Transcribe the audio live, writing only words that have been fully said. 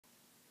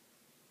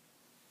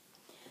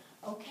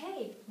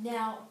Okay,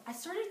 now I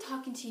started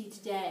talking to you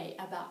today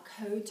about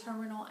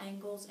coterminal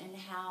angles and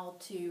how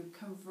to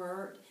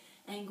convert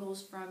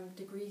angles from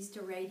degrees to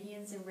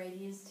radians and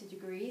radians to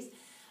degrees.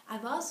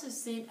 I've also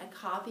sent a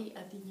copy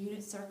of the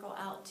unit circle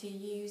out to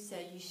you, so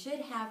you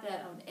should have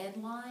that on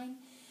Edline.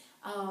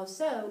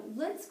 So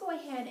let's go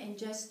ahead and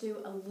just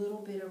do a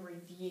little bit of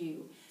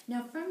review.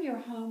 Now from your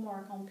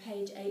homework on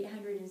page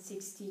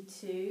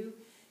 862,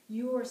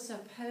 you are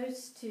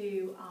supposed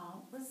to,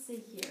 let's see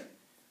here.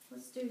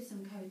 Let's do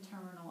some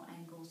coterminal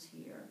angles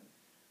here.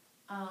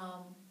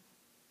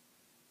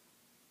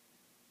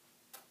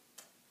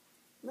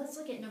 Let's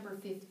look at number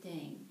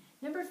 15.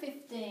 Number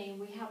 15,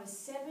 we have a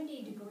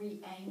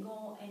 70-degree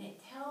angle, and it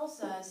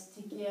tells us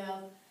to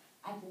give,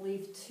 I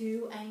believe,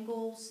 two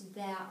angles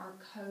that are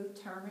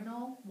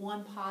coterminal,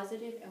 one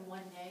positive and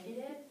one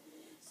negative.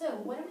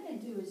 So what I'm going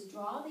to do is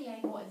draw the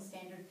angle in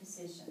standard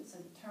position. So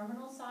the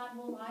terminal side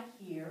will lie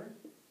here.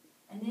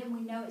 And then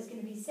we know it's going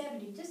to be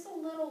 70, just a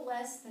little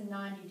less than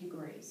 90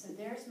 degrees. So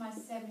there's my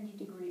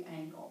 70-degree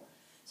angle.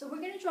 So we're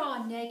going to draw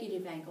a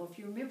negative angle. If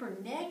you remember,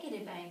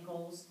 negative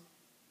angles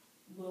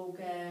will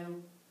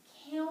go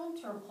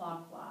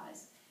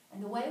counterclockwise.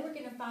 And the way we're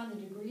going to find the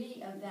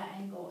degree of that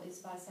angle is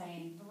by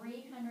saying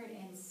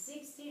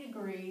 360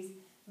 degrees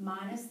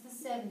minus the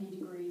 70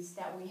 degrees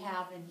that we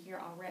have in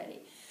here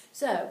already.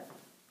 So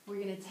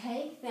we're going to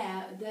take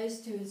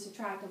those two and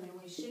subtract them, and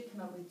we should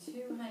come up with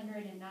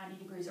 290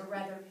 degrees, or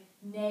rather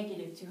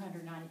negative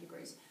 290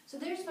 degrees. So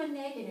there's my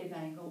negative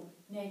angle,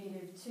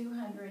 negative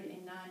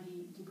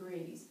 290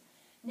 degrees.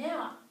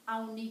 Now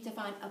I will need to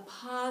find a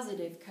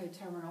positive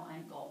coterminal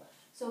angle.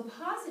 So a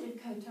positive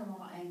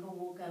coterminal angle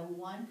will go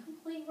one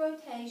complete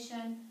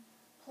rotation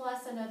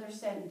plus another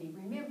 70.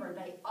 Remember,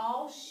 they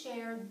all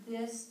share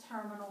this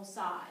terminal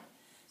side.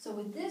 So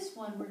with this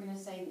one, we're going to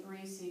say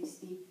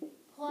 360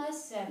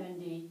 plus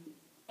 70,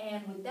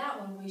 and with that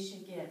one, we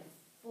should get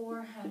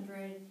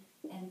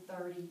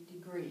 430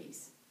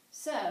 degrees.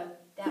 So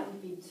that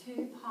would be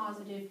two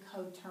positive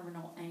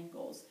coterminal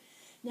angles.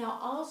 Now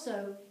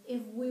also,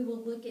 if we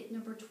will look at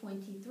number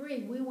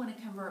 23, we want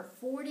to convert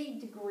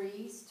 40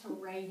 degrees to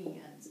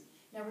radians.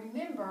 Now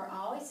remember, I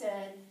always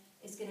said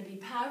it's going to be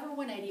pi over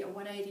 180 or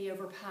 180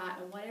 over pi,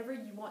 and whatever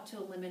you want to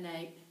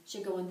eliminate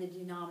should go in the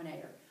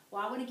denominator.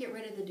 Well, I want to get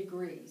rid of the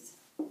degrees.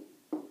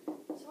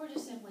 So we're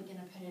just simply going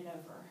to put it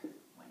over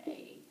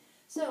 180.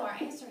 So our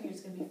answer here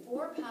is going to be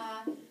 4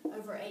 pi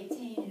over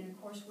 18, and of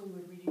course we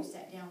would reduce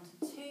that down to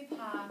 2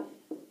 pi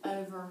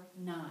over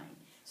 9.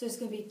 So it's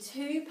going to be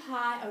 2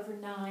 pi over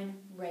 9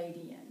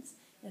 radians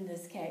in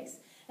this case.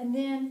 And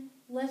then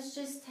let's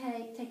just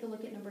take a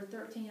look at number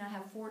 13. I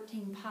have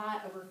 14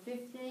 pi over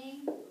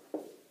 15,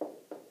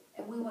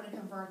 and we want to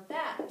convert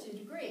that to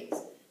degrees.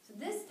 So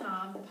this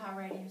time the pi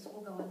radians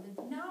will go in the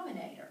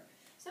denominator.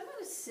 So I'm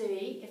going to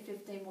see if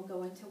 15 will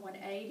go into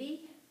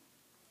 180.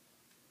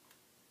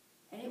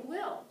 And it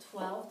will,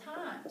 12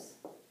 times.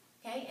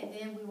 Okay, and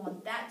then we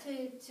want that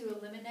to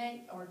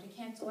eliminate or to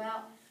cancel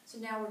out. So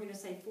now we're going to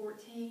say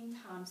 14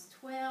 times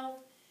 12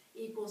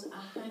 equals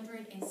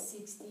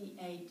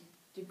 168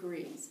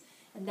 degrees.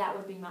 And that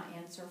would be my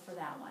answer for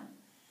that one.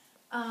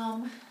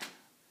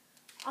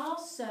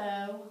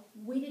 Also,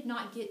 we did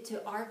not get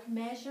to arc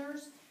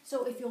measures.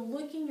 So if you'll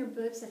look in your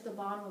books at the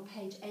bottom of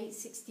page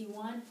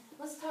 861,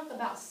 let's talk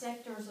about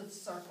sectors of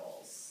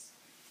circles.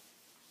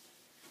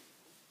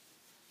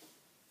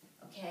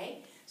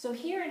 Okay, so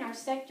here in our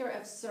sector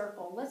of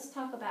circle, let's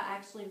talk about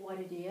actually what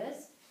it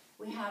is.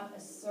 We have a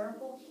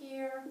circle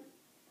here,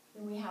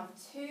 then we have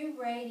two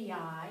radii.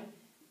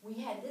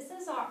 This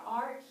is our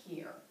arc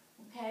here,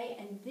 okay,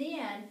 and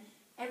then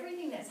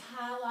everything that's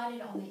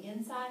highlighted on the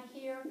inside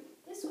here,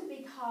 this would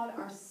be called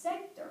our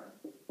sector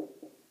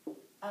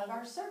of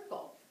our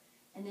circle.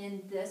 And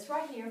then this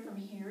right here, from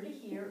here to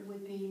here,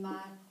 would be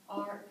my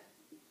arc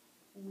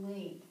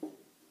length.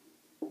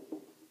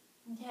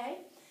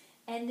 Okay?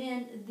 And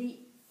then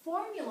the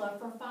formula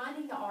for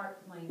finding the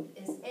arc length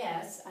is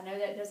S. I know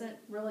that doesn't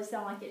really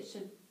sound like it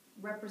should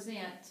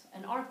represent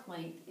an arc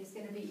length. It's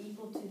going to be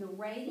equal to the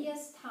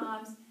radius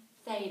times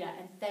theta,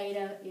 and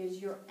theta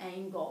is your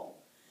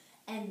angle.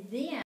 And then